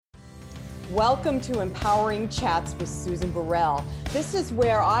Welcome to Empowering Chats with Susan Burrell. This is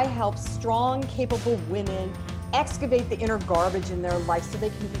where I help strong, capable women excavate the inner garbage in their life so they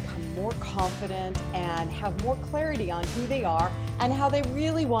can become more confident and have more clarity on who they are and how they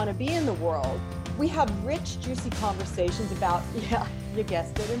really want to be in the world. We have rich, juicy conversations about, yeah, you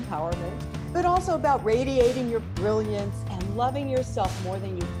guessed it, empowerment, but also about radiating your brilliance and loving yourself more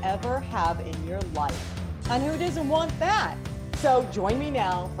than you ever have in your life. And who doesn't want that? So join me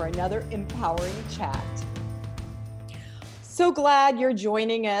now for another empowering chat. So glad you're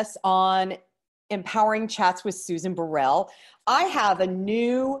joining us on Empowering Chats with Susan Burrell. I have a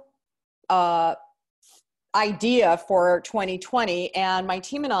new idea for 2020, and my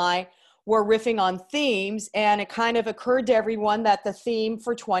team and I were riffing on themes, and it kind of occurred to everyone that the theme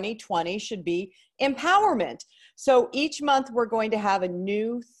for 2020 should be empowerment. So each month we're going to have a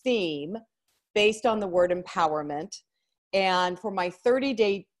new theme based on the word empowerment. And for my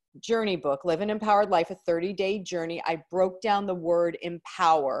 30-day journey book, Live an Empowered Life, a 30-day journey, I broke down the word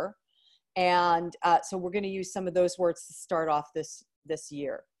empower. And so we're going to use some of those words to start off this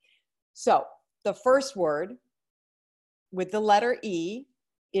year. So the first word with the letter E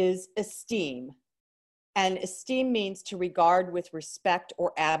is esteem. And esteem means to regard with respect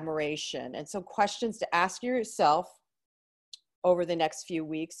or admiration. And so questions to ask yourself over the next few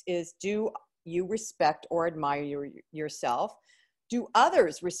weeks is, do you respect or admire yourself? Do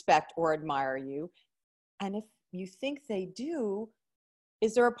others respect or admire you? And if you think they do,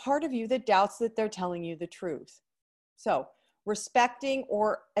 is there a part of you that doubts that they're telling you the truth? So, respecting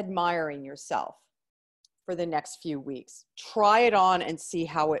or admiring yourself for the next few weeks. Try it on and see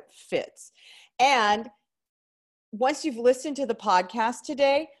how it fits. And once you've listened to the podcast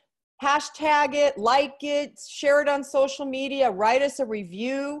today, hashtag it, like it, share it on social media, write us a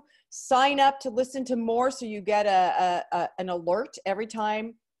review, sign up to listen to more so you get an alert every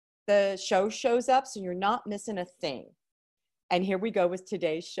time the show shows up so you're not missing a thing. And here we go with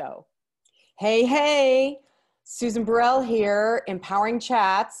today's show. Hey, Susan Burrell here, Empowering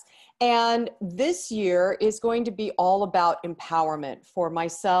Chats. And this year is going to be all about empowerment for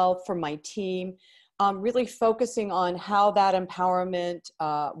myself, for my team, really focusing on how that empowerment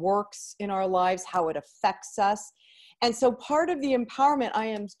works in our lives, how it affects us. And so part of the empowerment I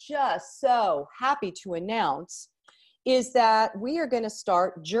am just so happy to announce is that we are going to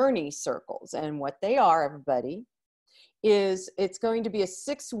start journey circles. And what they are, everybody, is it's going to be a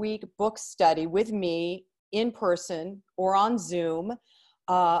 6-week book study with me in person or on Zoom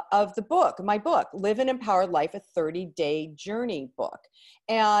of the book, my book, Live an Empowered Life, a 30-day journey book.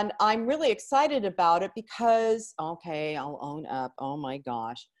 And I'm really excited about it because, okay, I'll own up, oh my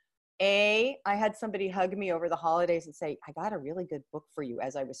gosh. I had somebody hug me over the holidays and say, I got a really good book for you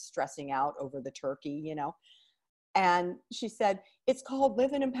as I was stressing out over the turkey, And she said, it's called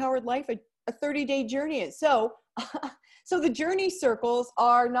Live an Empowered Life, a 30-day journey. So the journey circles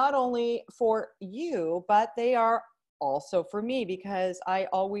are not only for you, but they are also for me because I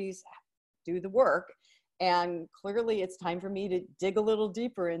always do the work. And clearly it's time for me to dig a little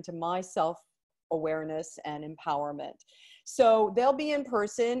deeper into my self-awareness and empowerment. So they'll be in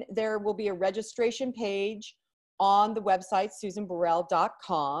person. There will be a registration page on the website,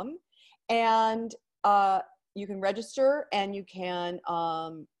 susanburrell.com. And you can register and you can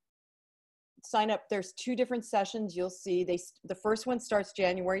sign up. There's 2 different sessions. You'll see the first one starts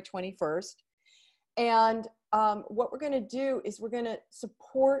January 21st. And what we're going to do is we're going to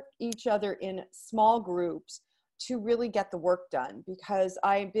support each other in small groups to really get the work done, because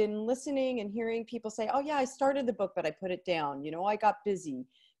I've been listening and hearing people say, oh yeah, I started the book, but I put it down. I got busy,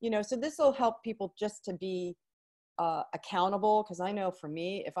 so this will help people just to be accountable. Cause I know for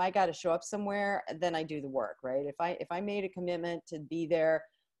me, if I got to show up somewhere, then I do the work, right? If I made a commitment to be there,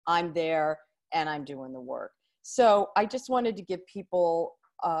 I'm there and I'm doing the work. So I just wanted to give people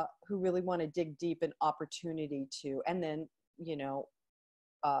who really want to dig deep an opportunity to, and then,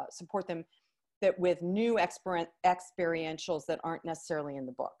 support them that with new experientials that aren't necessarily in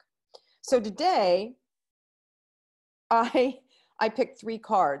the book. So today, I picked 3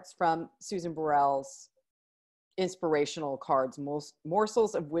 cards from Susan Burrell's inspirational cards,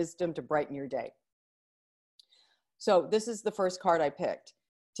 morsels of wisdom to brighten your day. So this is the first card I picked.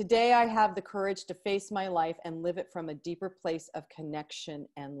 Today, I have the courage to face my life and live it from a deeper place of connection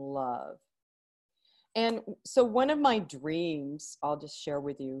and love. And so one of my dreams, I'll just share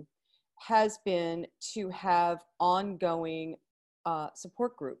with you, has been to have ongoing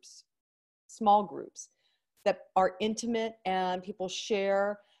support groups, small groups that are intimate and people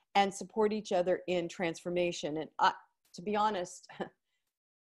share and support each other in transformation. And to be honest,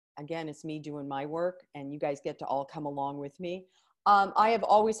 again, it's me doing my work and you guys get to all come along with me. I have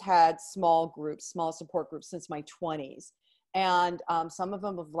always had small groups, small support groups since my 20s. And some of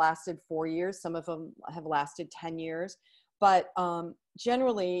them have lasted 4 years. Some of them have lasted 10 years. But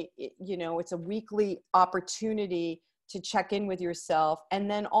generally, it's a weekly opportunity to check in with yourself.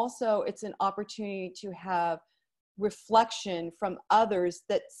 And then also it's an opportunity to have reflection from others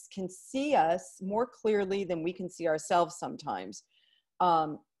that can see us more clearly than we can see ourselves sometimes.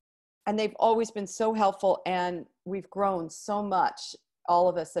 And they've always been so helpful, and we've grown so much, all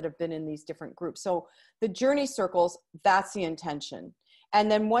of us that have been in these different groups. So the journey circles, that's the intention. And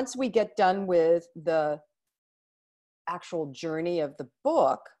then once we get done with the actual journey of the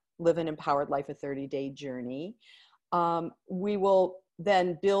book, Live an Empowered Life, a 30-day journey, we will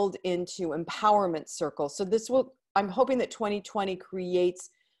then build into empowerment circles. So I'm hoping that 2020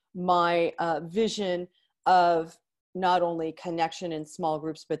 creates my vision of not only connection in small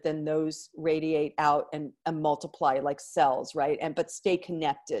groups, but then those radiate out and multiply like cells, right? But stay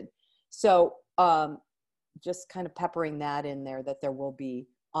connected. So just kind of peppering that in there, that there will be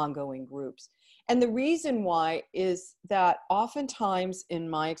ongoing groups. And the reason why is that oftentimes, in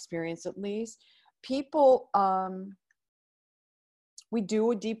my experience at least, people, we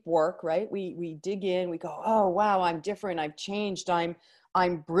do a deep work, right? We dig in, we go, oh, wow, I'm different. I've changed.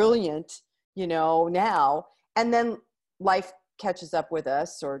 I'm brilliant, now. And then life catches up with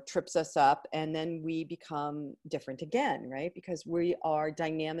us or trips us up, and then we become different again, right? Because we are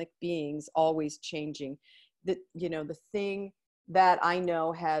dynamic beings, always changing. The thing that I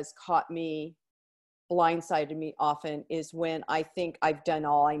know has caught me, blindsided me often, is when I think I've done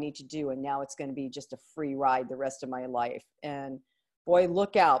all I need to do, and now it's going to be just a free ride the rest of my life. And boy,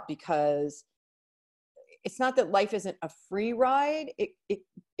 look out, because it's not that life isn't a free ride.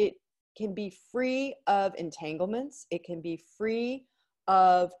 It can be free of entanglements. It can be free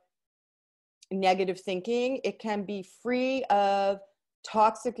of negative thinking. It can be free of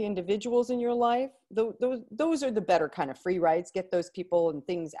toxic individuals in your life. Those are the better kind of free rides. Get those people and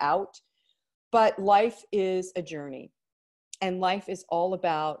things out. But life is a journey, and life is all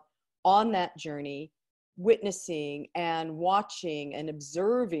about, on that journey, witnessing and watching and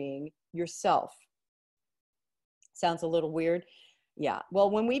observing yourself. Sounds a little weird. Yeah. Well,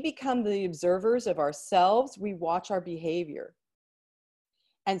 when we become the observers of ourselves, we watch our behavior.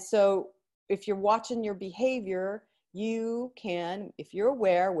 And so if you're watching your behavior, you can, if you're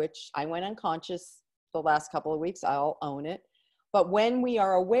aware, which I went unconscious the last couple of weeks, I'll own it. But when we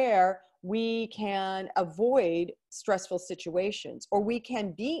are aware, we can avoid stressful situations, or we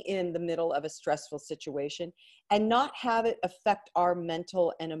can be in the middle of a stressful situation and not have it affect our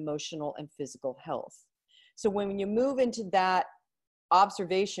mental and emotional and physical health. So when you move into that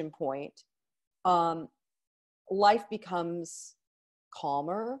observation point, life becomes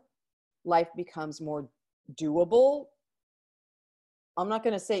calmer, life becomes more doable. I'm not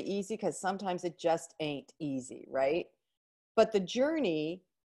going to say easy, because sometimes it just ain't easy, right? But the journey,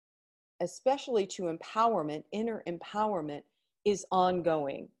 especially to empowerment, inner empowerment, is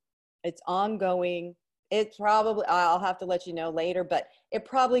ongoing. It's ongoing. It probably, I'll have to let you know later, but it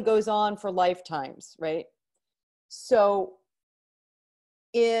probably goes on for lifetimes, right? So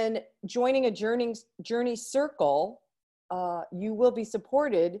in joining a journey circle, you will be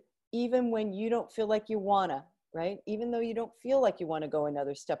supported even when you don't feel like you wanna, right? Even though you don't feel like you want to go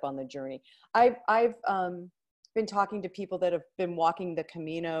another step on the journey. I've been talking to people that have been walking the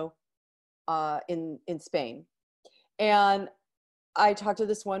Camino in Spain, and I talked to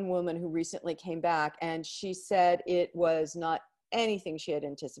this one woman who recently came back, and she said it was not anything she had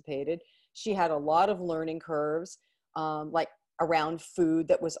anticipated. She had a lot of learning curves, like around food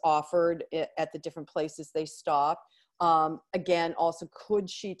that was offered at the different places they stopped. Again, also, could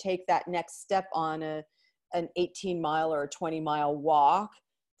she take that next step on an 18-mile or a 20-mile walk?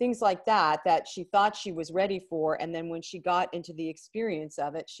 Things like that she thought she was ready for. And then when she got into the experience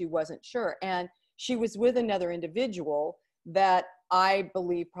of it, she wasn't sure. And she was with another individual that I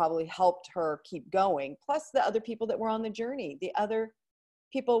believe probably helped her keep going, plus the other people that were on the journey, the other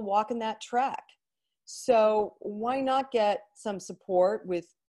people walking that track. So why not get some support with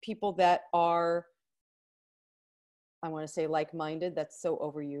people that are, I want to say like-minded, that's so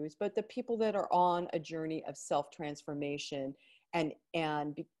overused, but the people that are on a journey of self-transformation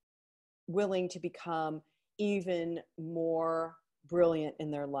and willing to become even more brilliant in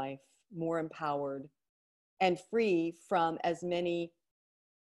their life, more empowered, and free from as many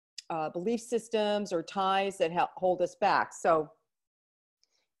belief systems or ties that hold us back. So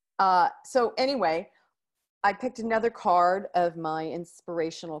anyway, I picked another card of my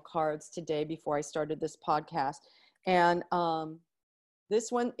inspirational cards today before I started this podcast. And this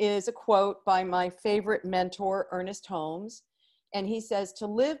one is a quote by my favorite mentor, Ernest Holmes. And he says, to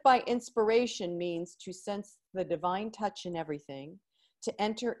live by inspiration means to sense the divine touch in everything, to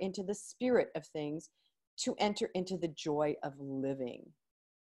enter into the spirit of things, to enter into the joy of living.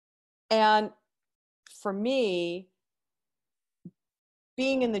 And for me,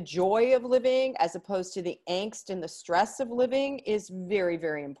 being in the joy of living as opposed to the angst and the stress of living is very,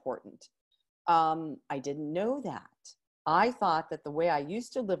 very important. I didn't know that. I thought that the way I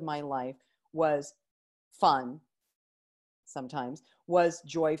used to live my life was fun sometimes, was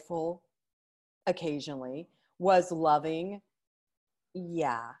joyful occasionally, was loving.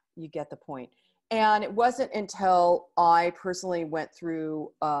 Yeah, you get the point. And it wasn't until I personally went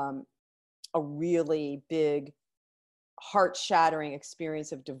through a really big, heart-shattering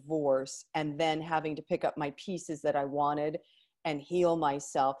experience of divorce, and then having to pick up my pieces that I wanted and heal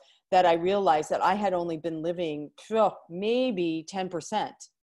myself, that I realized that I had only been living maybe 10%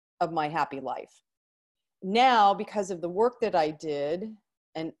 of my happy life. Now, because of the work that I did,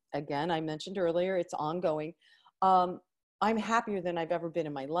 and again, I mentioned earlier, it's ongoing, I'm happier than I've ever been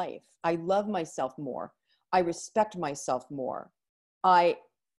in my life. I love myself more. I respect myself more. I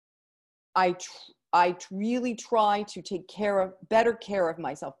really try to take better care of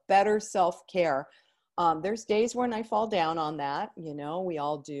myself, better self-care. There's days when I fall down on that, you know, we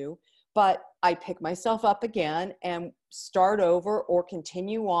all do, but I pick myself up again and start over or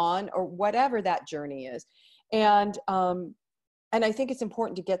continue on or whatever that journey is. And I think it's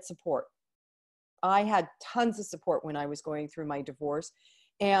important to get support. I had tons of support when I was going through my divorce,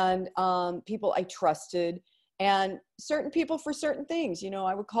 and people I trusted, and certain people for certain things. You know,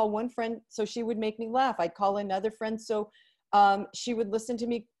 I would call one friend so she would make me laugh. I'd call another friend so she would listen to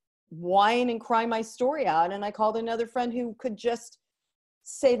me whine and cry my story out. And I called another friend who could just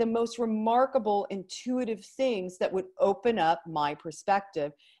say the most remarkable, intuitive things that would open up my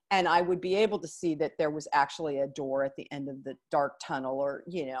perspective. And I would be able to see that there was actually a door at the end of the dark tunnel, or,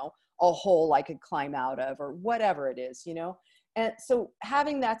 you know, a hole I could climb out of, or whatever it is, you know. And so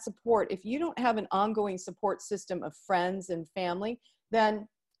having that support, if you don't have an ongoing support system of friends and family, then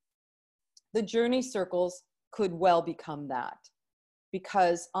the journey circles could well become that,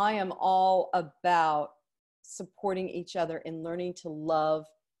 because I am all about supporting each other and learning to love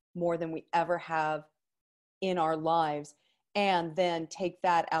more than we ever have in our lives, and then take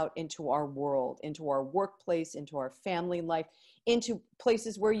that out into our world, into our workplace, into our family life, into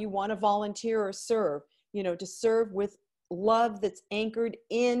places where you want to volunteer or serve, you know, to serve with love that's anchored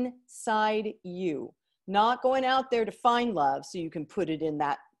inside you, not going out there to find love so you can put it in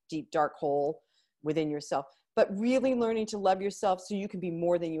that deep, dark hole within yourself, but really learning to love yourself so you can be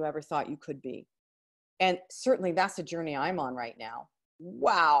more than you ever thought you could be. And certainly that's the journey I'm on right now.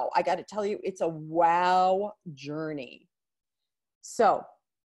 Wow. I got to tell you, it's a wow journey. So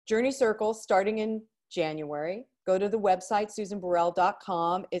Journey Circles starting in January. Go to the website,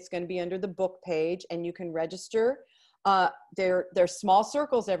 SusanBurrell.com. It's going to be under the book page, and you can register. They're small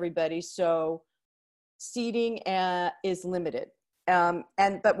circles, everybody, so seating is limited.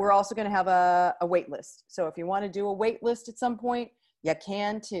 But we're also going to have a wait list. So if you want to do a wait list at some point, you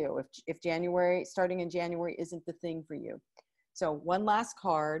can too, if January, starting in January, isn't the thing for you. So one last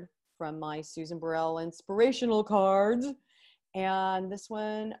card from my Susan Burrell inspirational cards. And this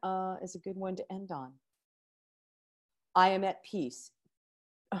one is a good one to end on. I am at peace.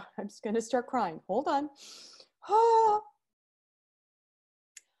 Oh, I'm just going to start crying. Hold on. Oh.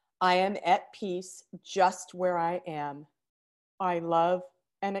 I am at peace just where I am. I love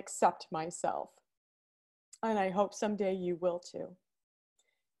and accept myself. And I hope someday you will too.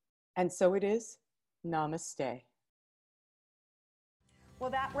 And so it is. Namaste. Well,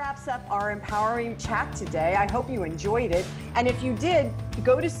 that wraps up our empowering chat today. I hope you enjoyed it. And if you did,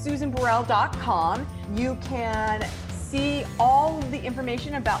 go to SusanBurrell.com. You can see all of the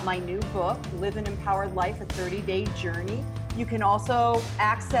information about my new book, Live an Empowered Life, a 30-Day Journey. You can also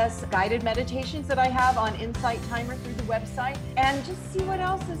access guided meditations that I have on Insight Timer through the website, and just see what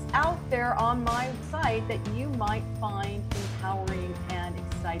else is out there on my site that you might find empowering and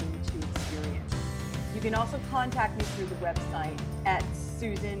exciting to experience. You can also contact me through the website at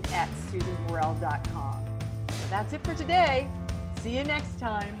susan@susanburrell.com. So that's it for today. See you next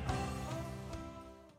time.